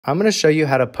I'm going to show you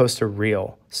how to post a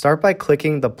reel. Start by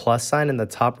clicking the plus sign in the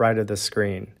top right of the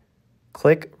screen.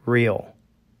 Click Reel.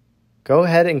 Go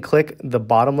ahead and click the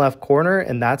bottom left corner,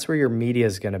 and that's where your media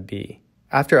is going to be.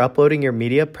 After uploading your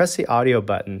media, press the audio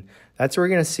button. That's where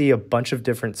you're going to see a bunch of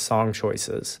different song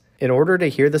choices. In order to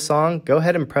hear the song, go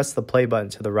ahead and press the play button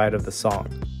to the right of the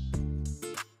song.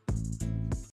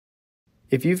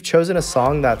 If you've chosen a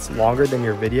song that's longer than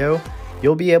your video,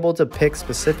 you'll be able to pick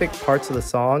specific parts of the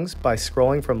songs by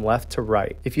scrolling from left to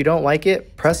right. If you don't like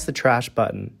it, press the trash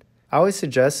button. I always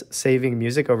suggest saving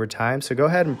music over time, so go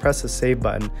ahead and press the save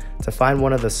button to find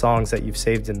one of the songs that you've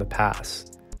saved in the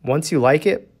past. Once you like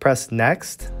it, press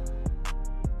next.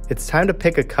 It's time to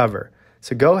pick a cover.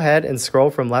 So go ahead and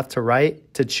scroll from left to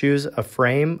right to choose a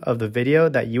frame of the video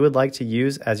that you would like to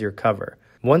use as your cover.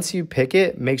 Once you pick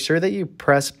it, make sure that you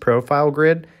press profile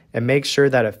grid and make sure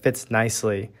that it fits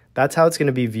nicely. That's how it's going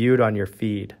to be viewed on your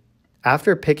feed.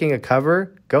 After picking a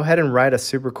cover, go ahead and write a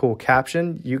super cool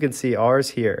caption. You can see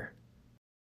ours here.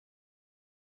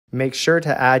 Make sure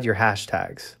to add your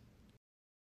hashtags.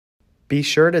 Be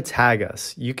sure to tag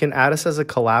us. You can add us as a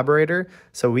collaborator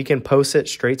so we can post it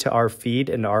straight to our feed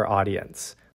and our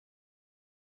audience.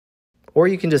 Or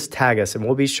you can just tag us and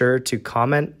we'll be sure to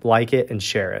comment, like it, and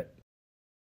share it.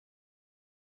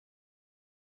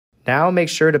 Now make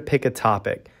sure to pick a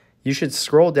topic. You should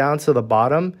scroll down to the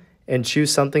bottom and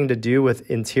choose something to do with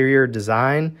interior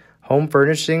design, home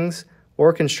furnishings,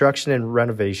 or construction and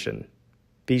renovation.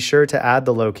 Be sure to add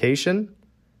the location.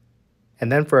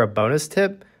 And then for a bonus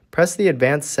tip, press the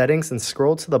advanced settings and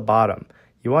scroll to the bottom.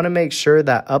 You want to make sure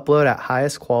that upload at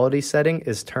highest quality setting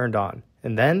is turned on,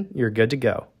 and then you're good to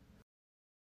go.